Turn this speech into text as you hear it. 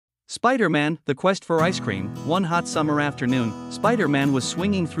Spider-Man: The Quest for Ice Cream. One hot summer afternoon, Spider-Man was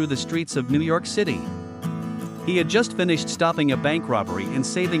swinging through the streets of New York City. He had just finished stopping a bank robbery and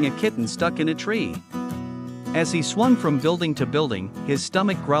saving a kitten stuck in a tree. As he swung from building to building, his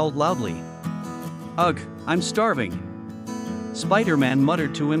stomach growled loudly. "Ugh, I'm starving," Spider-Man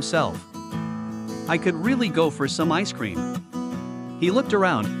muttered to himself. "I could really go for some ice cream." He looked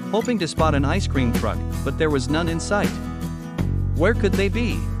around, hoping to spot an ice cream truck, but there was none in sight. Where could they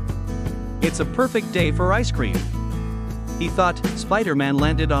be? It's a perfect day for ice cream, he thought. Spider-Man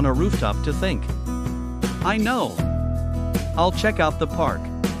landed on a rooftop to think. I know. I'll check out the park.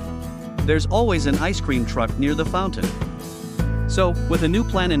 There's always an ice cream truck near the fountain. So, with a new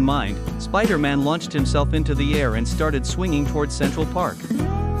plan in mind, Spider-Man launched himself into the air and started swinging towards Central Park.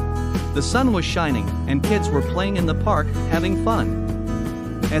 The sun was shining, and kids were playing in the park, having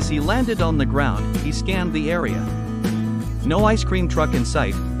fun. As he landed on the ground, he scanned the area. No ice cream truck in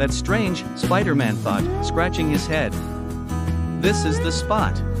sight. That's strange, Spider-Man thought, scratching his head. This is the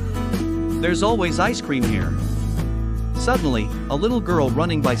spot. There's always ice cream here. Suddenly, a little girl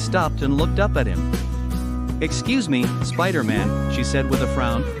running by stopped and looked up at him. "Excuse me, Spider-Man," she said with a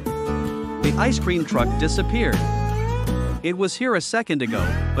frown. "The ice cream truck disappeared. It was here a second ago,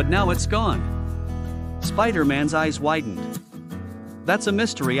 but now it's gone." Spider-Man's eyes widened. "That's a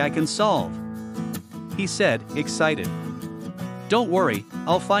mystery I can solve," he said, excited. "Don't worry,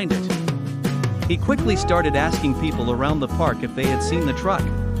 I'll find it." He quickly started asking people around the park if they had seen the truck.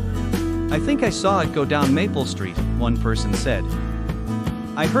 "I think I saw it go down Maple Street," one person said.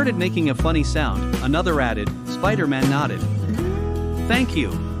 "I heard it making a funny sound," another added. Spider-Man nodded. "Thank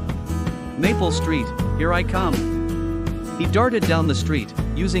you. Maple Street, here I come." He darted down the street,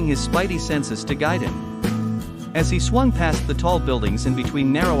 using his Spidey senses to guide him. As he swung past the tall buildings and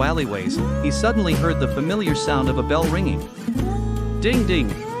between narrow alleyways, he suddenly heard the familiar sound of a bell ringing. Ding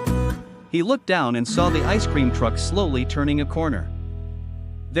ding. He looked down and saw the ice cream truck slowly turning a corner.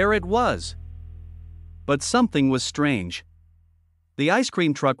 There it was. But something was strange. The ice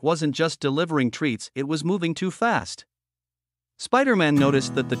cream truck wasn't just delivering treats, it was moving too fast. Spider-Man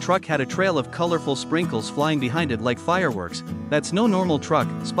noticed that the truck had a trail of colorful sprinkles flying behind it like fireworks. "That's no normal truck,"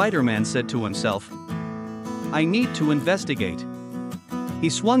 Spider-Man said to himself. "I need to investigate." He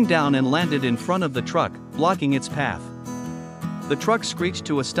swung down and landed in front of the truck, blocking its path. The truck screeched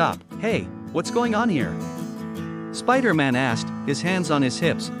to a stop. "Hey, what's going on here?" Spider-Man asked, his hands on his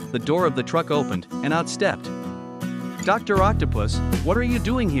hips. The door of the truck opened, and out stepped Dr. Octopus. "What are you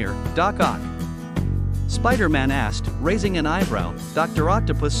doing here, Doc Ock?" Spider-Man asked, raising an eyebrow. Dr.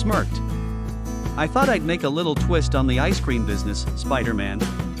 Octopus smirked. "I thought I'd make a little twist on the ice cream business, Spider-Man.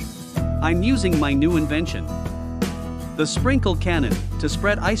 I'm using my new invention, the sprinkle cannon, to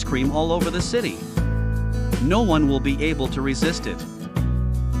spread ice cream all over the city. No one will be able to resist it."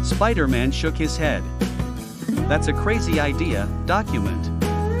 Spider-Man shook his head. "That's a crazy idea, Document.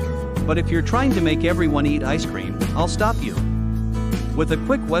 But if you're trying to make everyone eat ice cream, I'll stop you." With a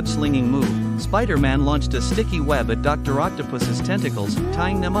quick web-slinging move, Spider-Man launched a sticky web at Dr. Octopus's tentacles,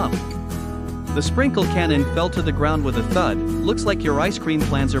 tying them up. The sprinkle cannon fell to the ground with a thud. "Looks like your ice cream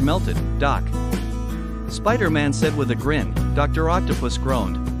plans are melted, Doc," Spider-Man said with a grin. Dr. Octopus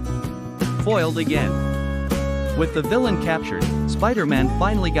groaned. "Foiled again." With the villain captured, Spider-Man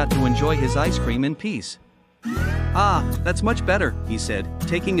finally got to enjoy his ice cream in peace. "Ah, that's much better," he said,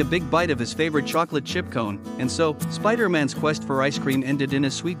 taking a big bite of his favorite chocolate chip cone. And so, Spider-Man's quest for ice cream ended in a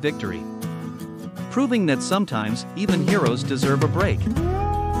sweet victory, proving that sometimes, even heroes deserve a break.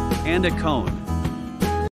 And a cone.